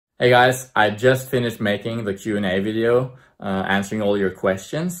Hey guys, I just finished making the Q&A video, answering all your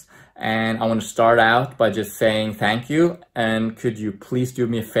questions. And I want to start out by just saying thank you. And could you please do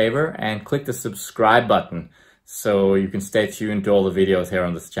me a favor and click the subscribe button so you can stay tuned to all the videos here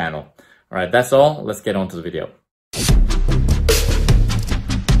on this channel. All right, that's all. Let's get on to the video.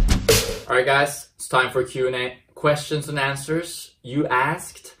 All right, guys, it's time for Q&A, questions and answers. You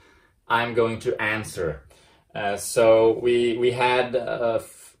asked, I'm going to answer. So we had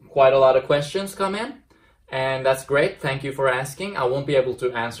quite a lot of questions come in, and that's great. Thank you for asking. I won't be able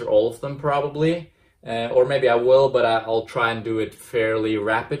to answer all of them probably, or maybe I will, but I'll try and do it fairly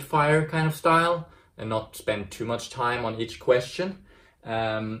rapid fire kind of style and not spend too much time on each question.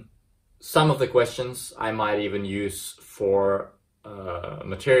 Some of the questions I might even use for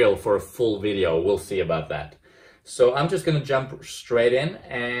material for a full video. We'll see about that. So I'm just going to jump straight in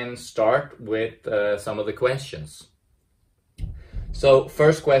and start with some of the questions. So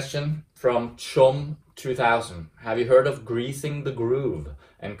first question from Chom2000. Have you heard of greasing the groove?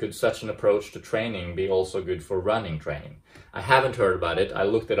 And could such an approach to training be also good for running training? I haven't heard about it. I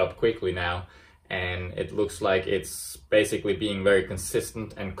looked it up quickly now, and it looks like it's basically being very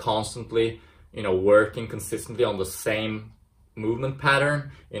consistent and constantly, working consistently on the same movement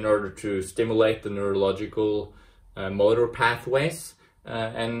pattern in order to stimulate the neurological motor pathways.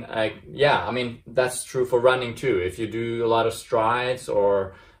 I mean, that's true for running too. If you do a lot of strides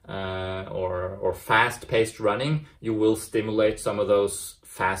or fast-paced running, you will stimulate some of those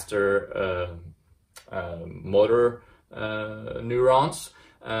faster motor neurons.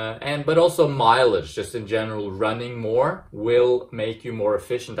 But also mileage, just in general, running more will make you more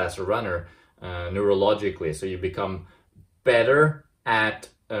efficient as a runner neurologically. So you become better at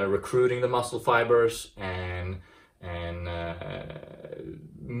recruiting the muscle fibers and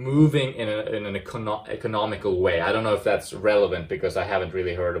moving in an economical way. I don't know if that's relevant because I haven't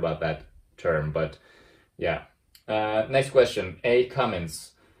really heard about that term, but yeah. Next question, A.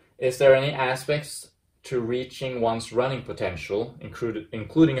 Cummins. Is there any aspects to reaching one's running potential,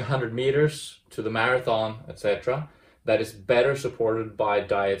 including 100 meters to the marathon, etc., that is better supported by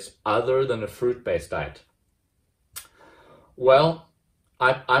diets other than a fruit-based diet? Well,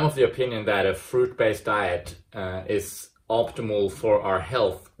 I'm of the opinion that a fruit-based diet is optimal for our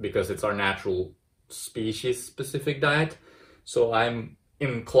health because it's our natural species-specific diet. So I'm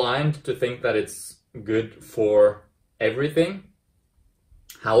inclined to think that it's good for everything.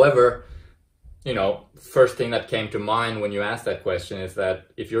 However, first thing that came to mind when you asked that question is that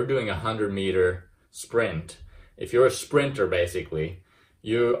if you're doing a 100-meter sprint, if you're a sprinter basically,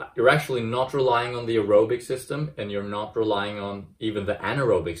 you're actually not relying on the aerobic system, and you're not relying on even the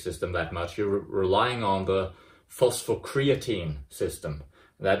anaerobic system that much. You're relying on the phosphocreatine system.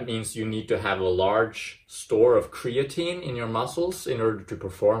 That means you need to have a large store of creatine in your muscles in order to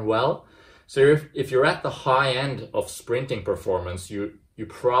perform well. So if you're at the high end of sprinting performance, you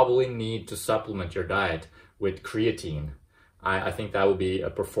probably need to supplement your diet with creatine. I think that would be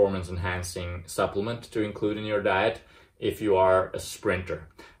a performance enhancing supplement to include in your diet if you are a sprinter.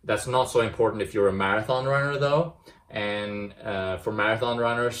 That's not so important if you're a marathon runner though. And for marathon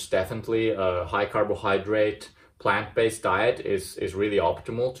runners, definitely a high carbohydrate, plant-based diet is really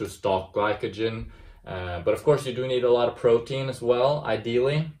optimal to stock glycogen. But of course you do need a lot of protein as well,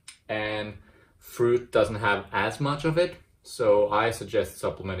 ideally. And fruit doesn't have as much of it. So I suggest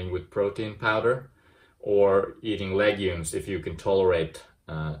supplementing with protein powder or eating legumes if you can tolerate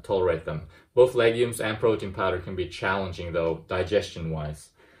them. Both legumes and protein powder can be challenging though, digestion-wise.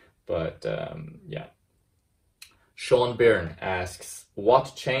 But yeah. Sean Byrne asks,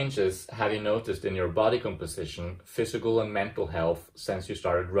 what changes have you noticed in your body composition, physical and mental health since you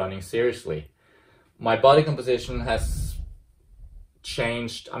started running seriously? My body composition has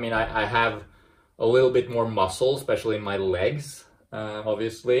changed. I mean, I have a little bit more muscle, especially in my legs,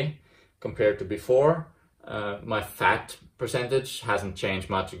 obviously, compared to before. My fat percentage hasn't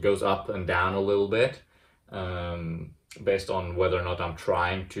changed much. It goes up and down a little bit based on whether or not I'm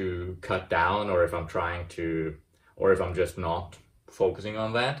trying to cut down or if I'm just not focusing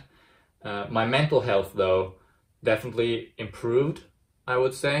on that. My mental health though definitely improved, I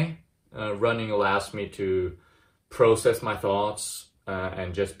would say. Running allows me to process my thoughts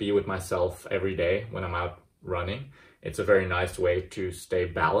and just be with myself every day when I'm out running. It's a very nice way to stay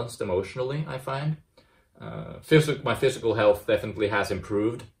balanced emotionally, I find. My physical health definitely has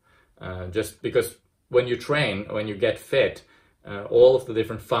improved, just because when you train, when you get fit, all of the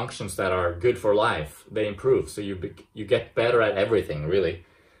different functions that are good for life, they improve. So you get better at everything, really.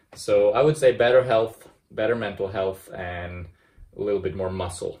 So I would say better health, better mental health, and a little bit more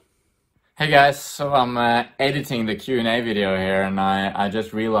muscle. Hey guys, so I'm editing the Q&A video here, and I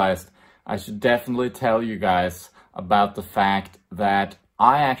just realized I should definitely tell you guys about the fact that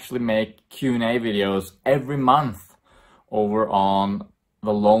I actually make Q&A videos every month over on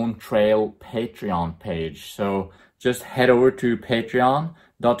the Lone Trail Patreon page. So just head over to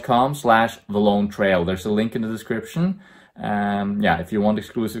patreon.com/thelone-trail. There's a link in the description. Yeah, if you want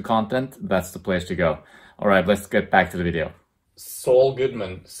exclusive content, that's the place to go. All right, let's get back to the video. Saul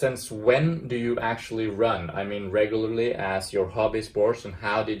Goodman, since when do you actually run? I mean, regularly as your hobby sports, and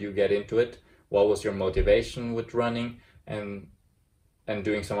how did you get into it? What was your motivation with running and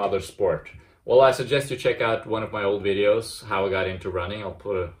doing some other sport? Well, I suggest you check out one of my old videos, how I got into running. I'll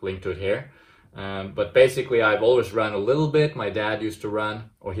put a link to it here. But basically, I've always run a little bit. My dad used to run,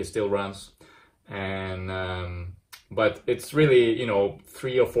 or he still runs. But it's really,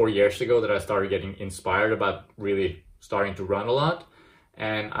 3 or 4 years ago that I started getting inspired about really starting to run a lot.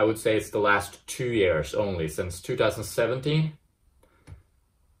 And I would say it's the last 2 years only, since 2017,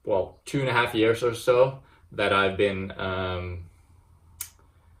 well, 2.5 years or so, that I've been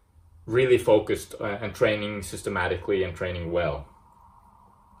really focused and training systematically and training well.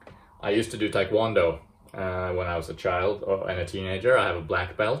 I used to do Taekwondo when I was a child and a teenager. I have a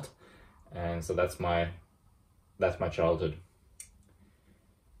black belt, and so that's my childhood.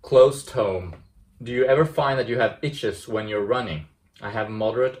 Close home. Do you ever find that you have itches when you're running? I have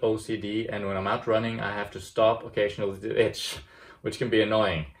moderate OCD, and when I'm out running, I have to stop occasionally to itch, which can be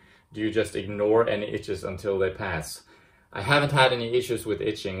annoying. Do you just ignore any itches until they pass? I haven't had any issues with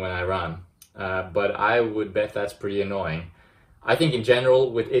itching when I run, but I would bet that's pretty annoying. I think in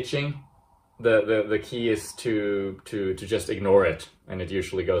general with itching, the key is to just ignore it, and it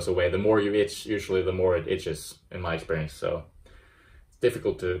usually goes away. The more you itch, usually the more it itches, in my experience. So it's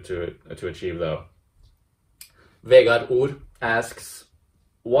difficult to achieve though. Vegard Ur asks,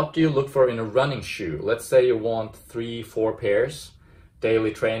 what do you look for in a running shoe? Let's say you want 3-4 pairs,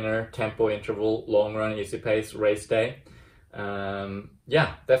 daily trainer, tempo interval, long run, easy pace, race day.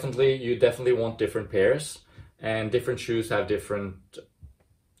 Yeah, you definitely want different pairs, and different shoes have different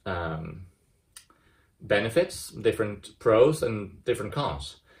benefits, different pros and different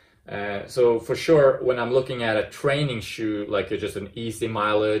cons. So for sure, when I'm looking at a training shoe, like just an easy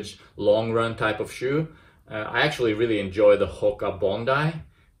mileage, long run type of shoe, I actually really enjoy the Hoka Bondi,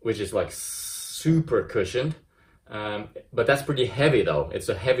 which is like super cushioned. But that's pretty heavy though. It's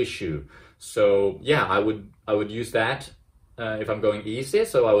a heavy shoe. So yeah, I would use that if I'm going easy.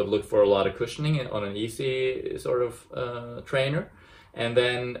 So I would look for a lot of cushioning on an easy sort of trainer. And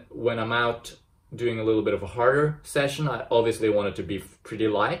then when I'm out doing a little bit of a harder session, I obviously want it to be pretty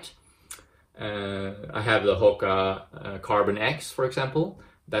light. I have the Hoka Carbon X, for example.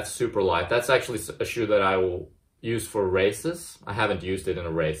 That's super light. That's actually a shoe that I will use for races. I haven't used it in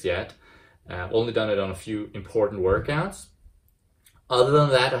a race yet. Only done it on a few important workouts. Other than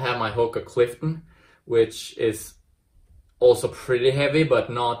that, I have my Hoka Clifton, which is also pretty heavy, but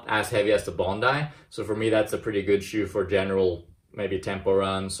not as heavy as the Bondi. So for me, that's a pretty good shoe for general, maybe tempo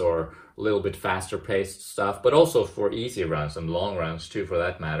runs or a little bit faster paced stuff, but also for easy runs and long runs too, for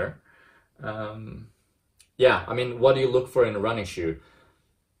that matter. Yeah, I mean, what do you look for in a running shoe?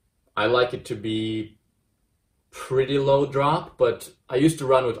 I like it to be pretty low drop, but I used to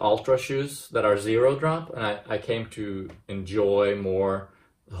run with Ultra shoes that are 0 drop, and I came to enjoy more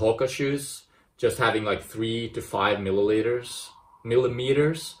Hoka shoes, just having like 3 to 5 millimeters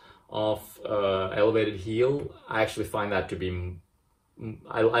of elevated heel. I actually find that to be,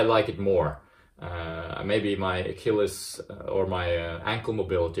 I like it more. Maybe my Achilles or my ankle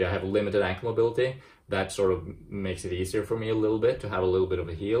mobility, I have limited ankle mobility. That sort of makes it easier for me a little bit to have a little bit of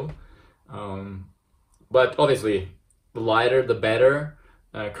a heel. But obviously, the lighter, the better.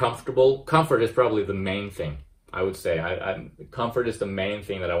 Comfortable. Comfort is probably the main thing, I would say. Comfort is the main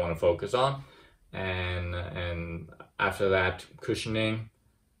thing that I want to focus on. And after that, cushioning.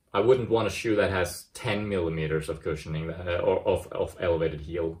 I wouldn't want a shoe that has 10 millimeters of cushioning or of elevated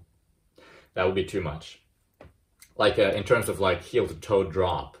heel. That would be too much. Like in terms of like heel to toe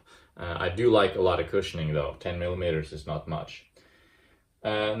drop, I do like a lot of cushioning though. 10 millimeters is not much.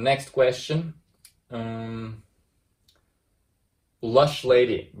 Next question. Lush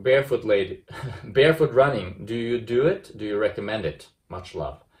Lady, Barefoot Lady, barefoot running. Do you do it? Do you recommend it? Much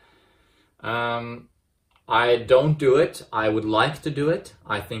love. I don't do it. I would like to do it.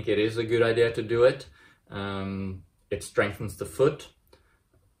 I think it is a good idea to do it. It strengthens the foot,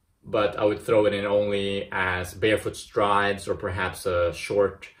 but I would throw it in only as barefoot strides or perhaps a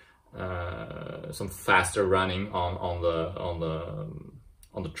short, some faster running on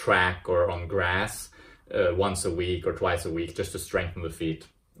the track or on grass once a week or twice a week, just to strengthen the feet.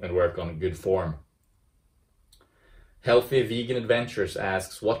 and work on good form. Healthy Vegan Adventures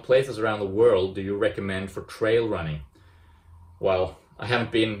asks, what places around the world do you recommend for trail running? Well, I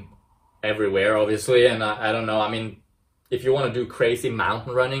haven't been everywhere, obviously, and I don't know. I mean, if you want to do crazy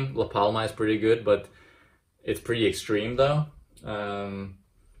mountain running, La Palma is pretty good, but it's pretty extreme though.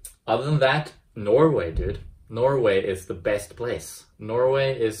 Other than that, Norway, dude. Norway is the best place.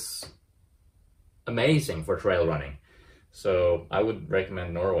 Norway is amazing for trail running. So I would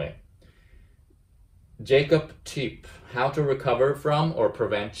recommend Norway. Jacob Typ, how to recover from or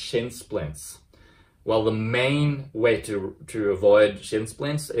prevent shin splints? Well, the main way to avoid shin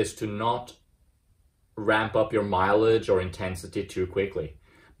splints is to not ramp up your mileage or intensity too quickly.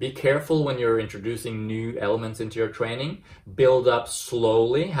 Be careful when you're introducing new elements into your training. Build up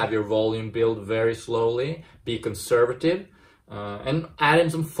slowly, have your volume build very slowly, be conservative, and add in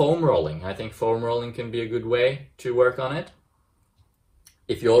some foam rolling. I think foam rolling can be a good way to work on it.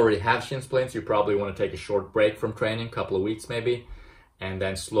 If you already have shin splints, you probably want to take a short break from training, a couple of weeks maybe, and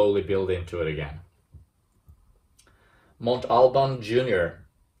then slowly build into it again. Montalban Jr.,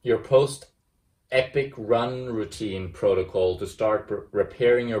 your post-epic run routine protocol to start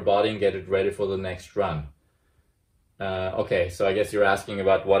repairing your body and get it ready for the next run. Okay, so I guess you're asking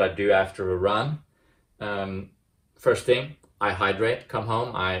about what I do after a run. First thing, I hydrate, come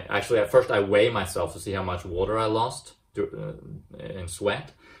home. At first I weigh myself to see how much water I lost in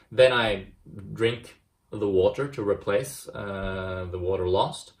sweat. Then I drink the water to replace the water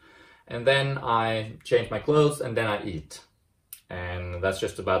lost. And then I change my clothes and then I eat. And that's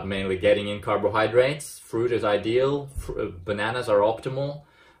just about mainly getting in carbohydrates. Fruit is ideal. Bananas are optimal.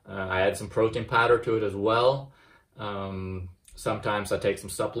 I add some protein powder to it as well. Sometimes I take some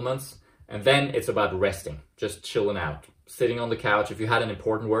supplements. And then it's about resting, just chilling out. Sitting on the couch. If you had an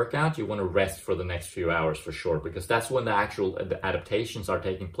important workout, you want to rest for the next few hours for sure, because that's when the adaptations are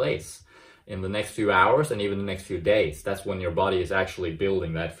taking place. In the next few hours and even the next few days, that's when your body is actually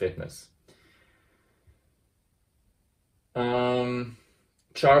building that fitness.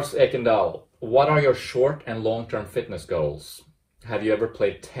 Charles Ekendal, what are your short and long-term fitness goals? Have you ever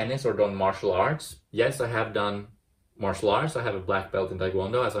played tennis or done martial arts? Yes, I have done martial arts. I have a black belt in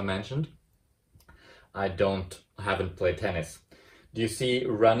Taekwondo, as I mentioned. I haven't played tennis. Do you see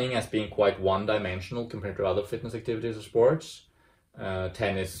running as being quite one-dimensional compared to other fitness activities or sports?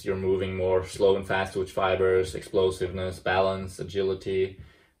 Tennis, you're moving more slow and fast twitch fibers, explosiveness, balance, agility.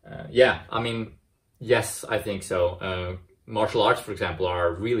 Yeah, I mean, yes, I think so. Martial arts, for example,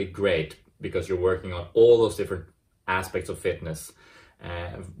 are really great because you're working on all those different aspects of fitness,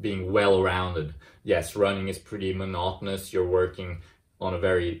 being well-rounded. Yes, running is pretty monotonous. You're working on a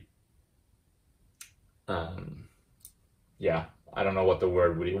very, yeah, I don't know what the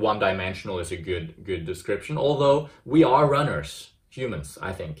word would be. One-dimensional is a good description, although we are runners, humans,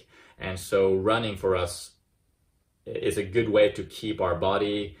 I think. And so running for us is a good way to keep our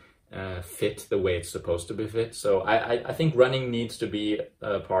body fit the way it's supposed to be fit. So I think running needs to be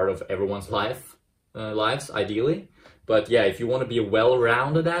a part of everyone's lives, ideally. But yeah, if you want to be a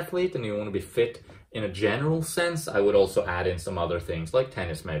well-rounded athlete and you want to be fit in a general sense, I would also add in some other things like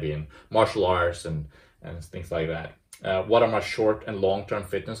tennis maybe, and martial arts and things like that. What are my short and long-term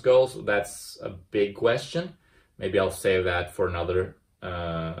fitness goals? That's a big question. Maybe I'll save that for another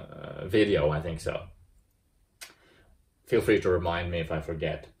video, I think so. Feel free to remind me if I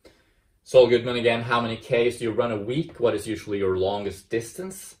forget. Saul Goodman again, how many Ks do you run a week? What is usually your longest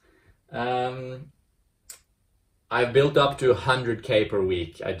distance? I've built up to 100K per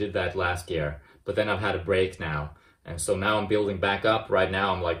week. I did that last year, but then I've had a break now. And so now I'm building back up. Right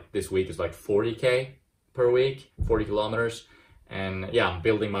now I'm like, this week is like 40K per week, 40 kilometers. And yeah, I'm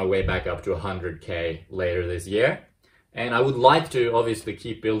building my way back up to 100K later this year. And I would like to obviously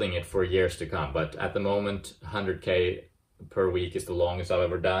keep building it for years to come. But at the moment, 100K per week is the longest I've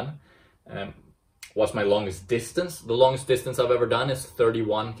ever done. What's my longest distance? The longest distance I've ever done is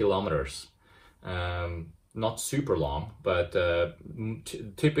 31 kilometers. Not super long, but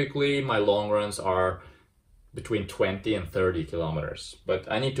typically my long runs are between 20 and 30 kilometers.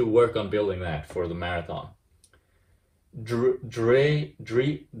 But I need to work on building that for the marathon. Dre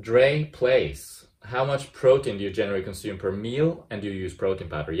Place. How much protein do you generally consume per meal, and do you use protein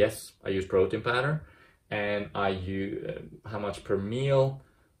powder? Yes, I use protein powder. And I use how much per meal?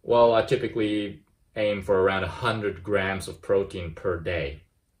 Well, I typically aim for around 100 grams of protein per day.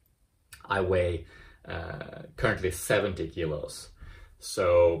 I weigh currently 70 kilos.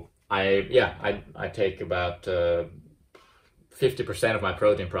 So I take about 50% of my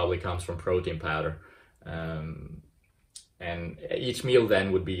protein probably comes from protein powder. And each meal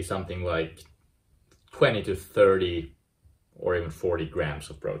then would be something like 20 to 30 or even 40 grams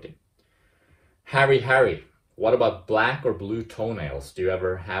of protein. Harry, what about black or blue toenails? Do you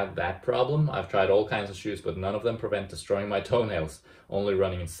ever have that problem? I've tried all kinds of shoes, but none of them prevent destroying my toenails, only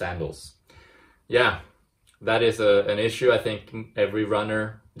running in sandals. Yeah, that is an issue I think every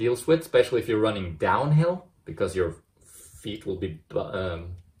runner deals with, especially if you're running downhill, because your feet will be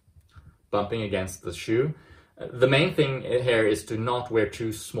bumping against the shoe. The main thing here is to not wear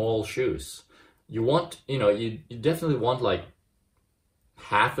too small shoes. You want, you definitely want like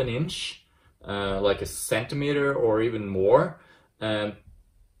half an inch, like a centimeter or even more,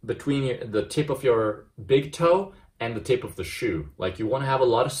 between the tip of your big toe and the tip of the shoe. Like you want to have a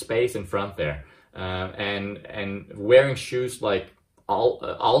lot of space in front there. And wearing shoes like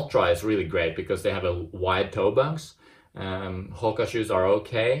Ultra is really great because they have a wide toe box. Hoka shoes are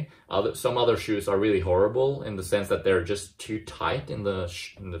okay. Some other shoes are really horrible in the sense that they're just too tight in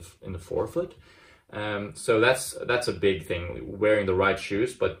the forefoot. So that's a big thing, wearing the right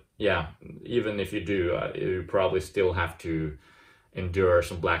shoes. But yeah, even if you do, you probably still have to endure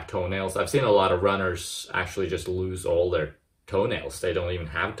some black toenails. I've seen a lot of runners actually just lose all their toenails. They don't even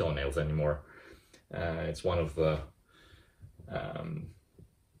have toenails anymore. It's one of the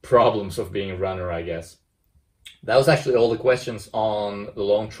problems of being a runner, I guess. That was actually all the questions on the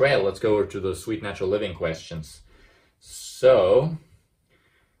long trail. Let's go over to the Sweet Natural Living questions. So,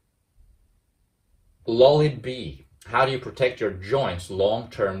 Lolly B, how do you protect your joints long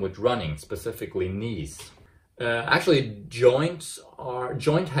term with running, specifically knees? Actually, joint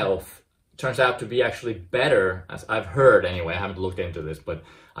health turns out to be actually better, as I've heard anyway. I haven't looked into this, but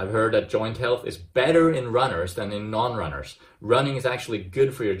I've heard that joint health is better in runners than in non-runners. Running is actually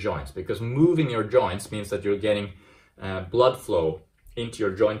good for your joints because moving your joints means that you're getting blood flow into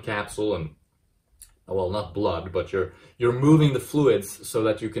your joint capsule, and well, not blood, but you're moving the fluids so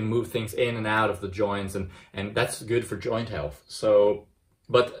that you can move things in and out of the joints, and that's good for joint health. So,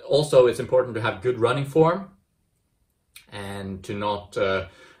 but also it's important to have good running form and to not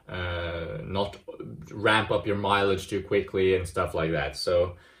ramp up your mileage too quickly and stuff like that.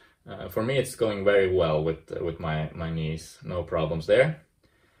 So for me, it's going very well with my knees. No problems there.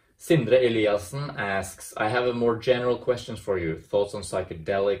 Sindre Eliassen asks, I have a more general question for you. Thoughts on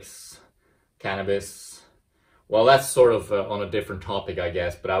psychedelics, cannabis? Well, that's sort of on a different topic, I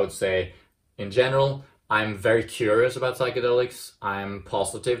guess, but I would say in general, I'm very curious about psychedelics. I'm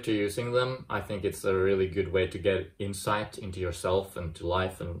positive to using them. I think it's a really good way to get insight into yourself and to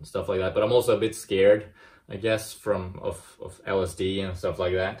life and stuff like that. But I'm also a bit scared, I guess, of LSD and stuff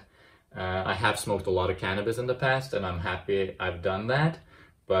like that. I have smoked a lot of cannabis in the past, and I'm happy I've done that.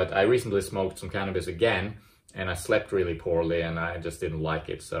 But I recently smoked some cannabis again, and I slept really poorly, and I just didn't like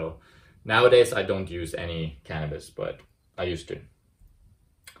it. So nowadays I don't use any cannabis, but I used to.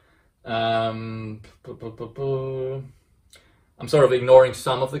 I'm sort of ignoring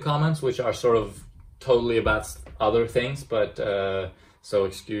some of the comments, which are sort of totally about other things, but so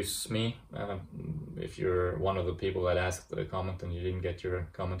excuse me if you're one of the people that asked the comment and you didn't get your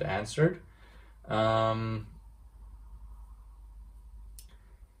comment answered.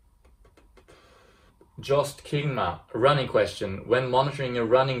 Jost Kingma, running question. When monitoring your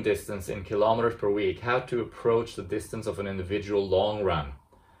running distance in kilometers per week, how to approach the distance of an individual long run?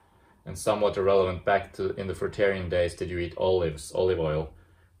 And somewhat irrelevant, back to in the fruitarian days, did you eat olive oil?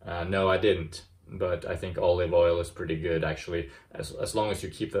 No, I didn't, but I think olive oil is pretty good actually, as long as you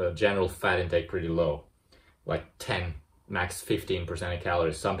keep the general fat intake pretty low, like 10, max 15% of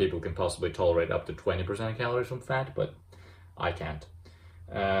calories. Some people can possibly tolerate up to 20% of calories from fat, but I can't.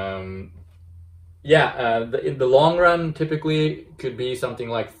 In the long run, typically could be something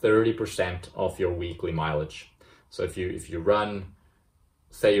like 30% of your weekly mileage. So if you run,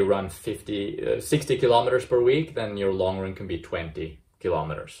 say you run 60 kilometers per week, then your long run can be 20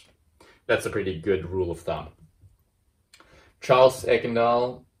 kilometers. That's a pretty good rule of thumb. Charles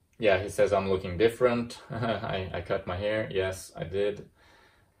Ekendal, yeah, he says I'm looking different. I cut my hair. Yes, I did.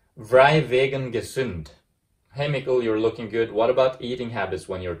 Vrij vegan gesund. Hey Mikkel, you're looking good. What about eating habits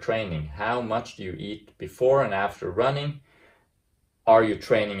when you're training? How much do you eat before and after running? Are you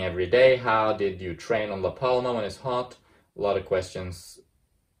training every day? How did you train on La Palma when it's hot? A lot of questions.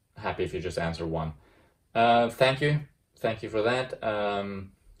 Happy if you just answer one. Thank you for that.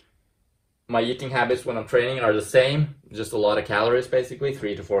 My eating habits when I'm training are the same, just a lot of calories basically,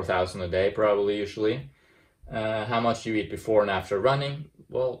 3,000 to 4,000 a day probably usually. How much do you eat before and after running?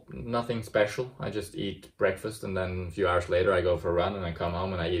 Well, nothing special. I just eat breakfast and then a few hours later I go for a run and I come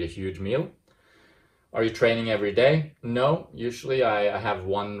home and I eat a huge meal. Are you training every day? No, usually I have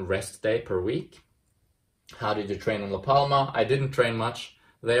one rest day per week. How did you train on La Palma? I didn't train much.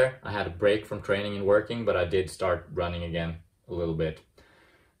 there. I had a break from training and working, but I did start running again a little bit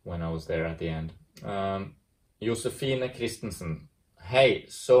when I was there at the end. Josefine Christensen. Hey,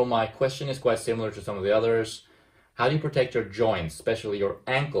 so my question is quite similar to some of the others. How do you protect your joints, especially your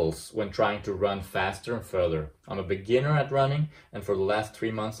ankles, when trying to run faster and further? I'm a beginner at running, and for the last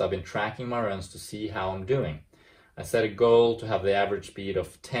 3 months I've been tracking my runs to see how I'm doing. I set a goal to have the average speed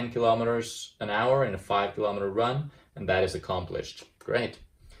of 10 kilometers an hour in a 5-kilometer run, and that is accomplished. Great.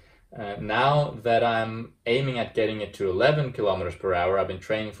 Now that I'm aiming at getting it to 11 kilometers per hour, I've been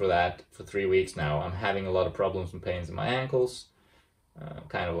training for that for 3 weeks now. I'm having a lot of problems and pains in my ankles,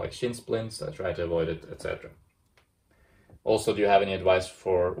 kind of like shin splints. I try to avoid it, etc. Also, do you have any advice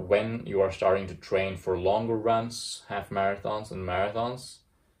for when you are starting to train for longer runs, half marathons and marathons?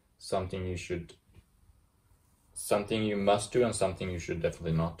 Something you must do and something you should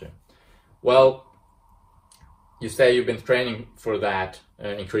definitely not do. Well, you say you've been training for that,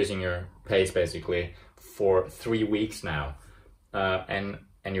 increasing your pace basically for 3 weeks now, and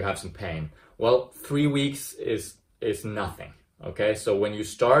you have some pain. Well, 3 weeks is nothing. Okay, so when you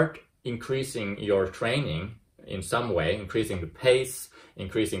start increasing your training in some way, increasing the pace,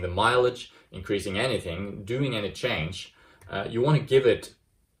 increasing the mileage, increasing anything, doing any change, you want to give it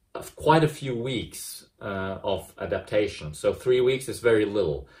quite a few weeks of adaptation. So 3 weeks is very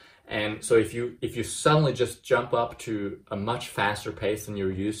little. And so if you suddenly just jump up to a much faster pace than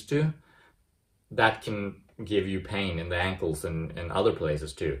you're used to, that can give you pain in the ankles and other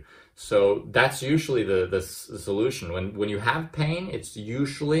places too. So that's usually the solution. When you have pain, it's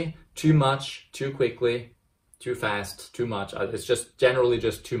usually too much, too quickly, too fast, too much. It's just generally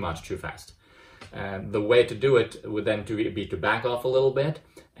just too much, too fast. The way to do it would then be to back off a little bit,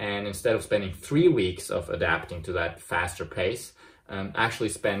 and instead of spending 3 weeks of adapting to that faster pace, actually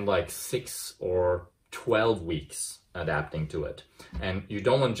spend like 6 or 12 weeks adapting to it. And you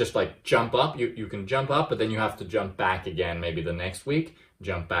don't want to just like jump up. You can jump up, but then you have to jump back again maybe the next week,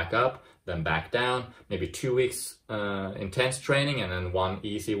 jump back up, then back down, maybe 2 weeks intense training and then 1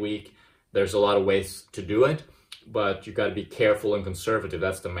 easy week. There's a lot of ways to do it, but you got to be careful and conservative.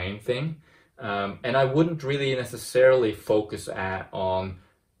 That's the main thing. And I wouldn't really necessarily focus on,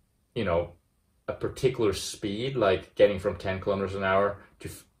 a particular speed, like getting from 10 kilometers an hour to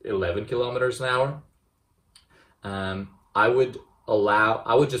 11 kilometers an hour. I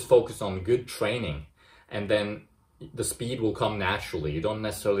would just focus on good training, and then the speed will come naturally. You don't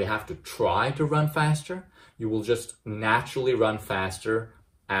necessarily have to try to run faster. You will just naturally run faster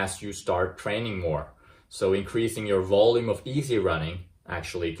as you start training more. So increasing your volume of easy running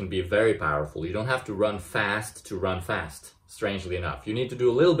actually can be very powerful. You don't have to run fast to run fast, strangely enough. You need to do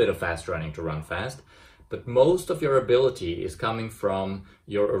a little bit of fast running to run fast, but most of your ability is coming from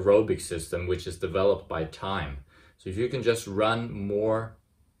your aerobic system, which is developed by time. So if you can just run more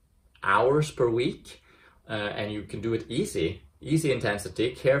hours per week, and you can do it easy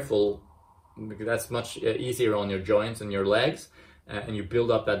intensity, careful, because that's much easier on your joints and your legs, and you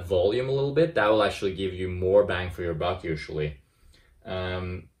build up that volume a little bit, that will actually give you more bang for your buck usually.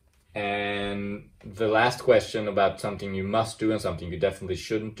 And the last question about something you must do and something you definitely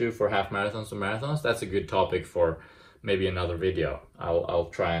shouldn't do for half marathons and marathons, that's a good topic for maybe another video. I'll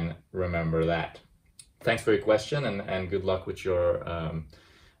try and remember that. Thanks for your question, and good luck with your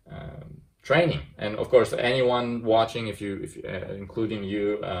training. And of course, anyone watching, if including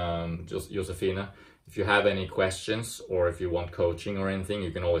you, Josefina, if you have any questions or if you want coaching or anything,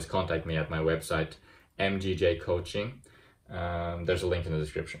 you can always contact me at my website, MGJ Coaching. There's a link in the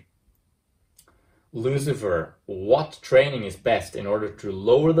description. Lucifer, what training is best in order to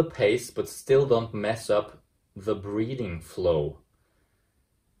lower the pace but still don't mess up the breathing flow?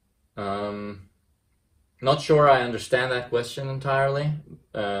 Not sure I understand that question entirely,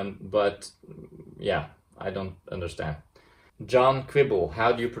 but yeah, I don't understand. John Quibble,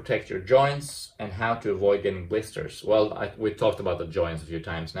 how do you protect your joints and how to avoid getting blisters? Well, we talked about the joints a few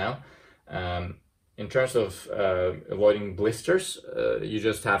times now. In terms of avoiding blisters, you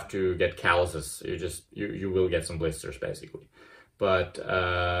just have to get calluses. You will get some blisters basically. But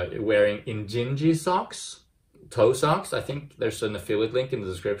wearing Injinji socks, toe socks, I think there's an affiliate link in the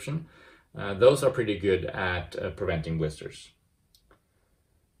description. Those are pretty good at preventing blisters.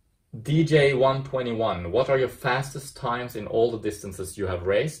 DJ121, what are your fastest times in all the distances you have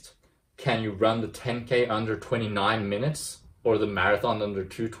raced? Can you run the 10K under 29 minutes or the marathon under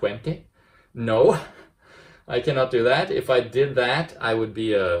 2:20? No, I cannot do that. If I did that, I would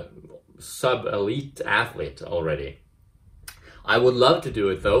be a sub-elite athlete already. I would love to do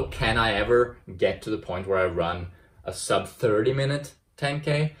it though. Can I ever get to the point where I run a sub 30 minute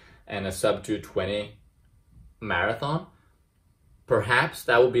 10K and a sub 2:20 marathon? perhaps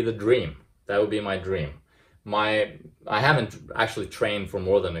that would be the dream. That would be my dream. I haven't actually trained for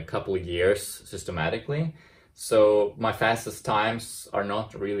more than a couple of years systematically, so my fastest times are not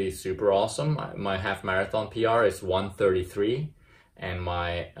really super awesome. My half marathon PR is 1:33, and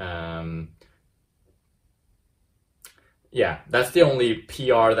my yeah, that's the only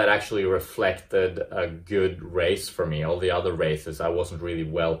PR that actually reflected a good race for me. All the other races, I wasn't really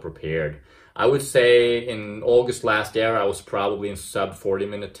well prepared. I would say in August last year, I was probably in sub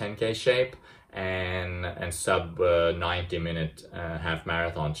 40-minute 10K shape and sub 90-minute half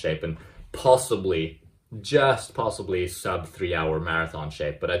marathon shape, and possibly, just possibly sub 3-hour marathon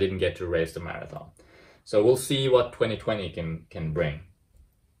shape, but I didn't get to race the marathon. So we'll see what 2020 can bring.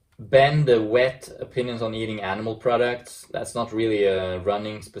 Ben, the wet opinions on eating animal products. That's not really a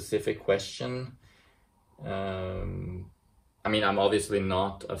running specific question. I mean, I'm obviously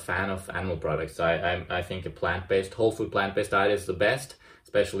not a fan of animal products. I think a whole food plant-based diet is the best,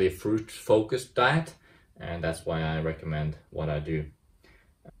 especially a fruit-focused diet, and that's why I recommend what I do.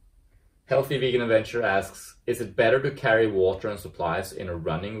 Healthy Vegan Adventure asks, is it better to carry water and supplies in a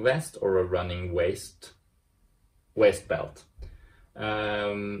running vest or a running waist belt?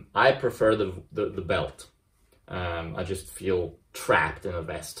 I prefer the belt. I just feel trapped in a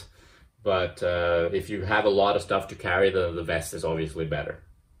vest. But if you have a lot of stuff to carry, the vest is obviously better.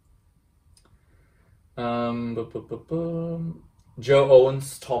 Joe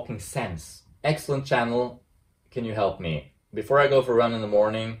Owens, Talking Sense. Excellent channel. Can you help me? Before I go for a run in the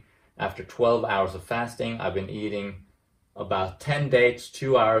morning, after 12 hours of fasting, I've been eating about 10 dates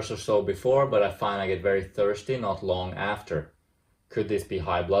 2 hours or so before, but I find I get very thirsty not long after. Could this be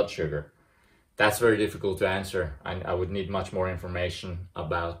high blood sugar? That's very difficult to answer. I would need much more information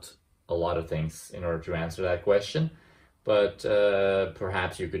about a lot of things in order to answer that question. But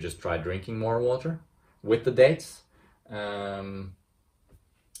perhaps you could just try drinking more water with the dates.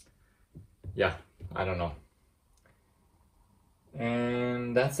 Yeah, I don't know.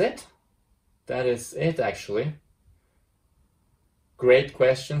 And that's it. That is it, actually. Great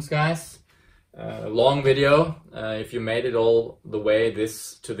questions, guys. Long video. If you made it all the way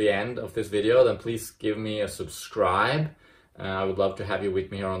to the end of this video, then please give me a subscribe. I would love to have you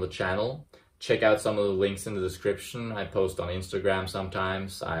with me here on the channel. Check out some of the links in the description. I post on Instagram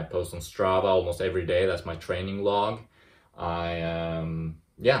sometimes. I post on Strava almost every day. That's my training log.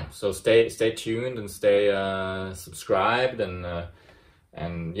 Yeah, so stay tuned and stay subscribed,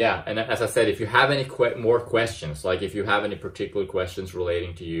 and yeah, and as I said, if you have any more questions, like if you have any particular questions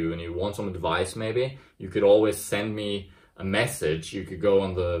relating to you and you want some advice, maybe you could always send me a message. You could go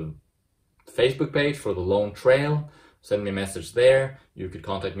on the Facebook page for the Lone Trail, send me a message there. You could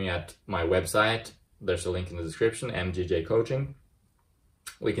contact me at my website. There's a link in the description, MGJ Coaching.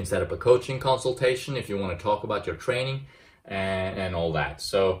 We can set up a coaching consultation if you want to talk about your training and all that.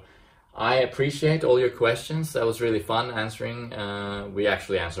 So I appreciate all your questions. That was really fun answering. We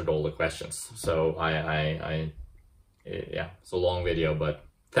actually answered all the questions. So yeah, it's a long video, but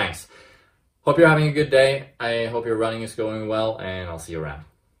thanks. Hope you're having a good day. I hope your running is going well, and I'll see you around.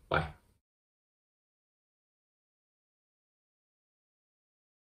 Bye.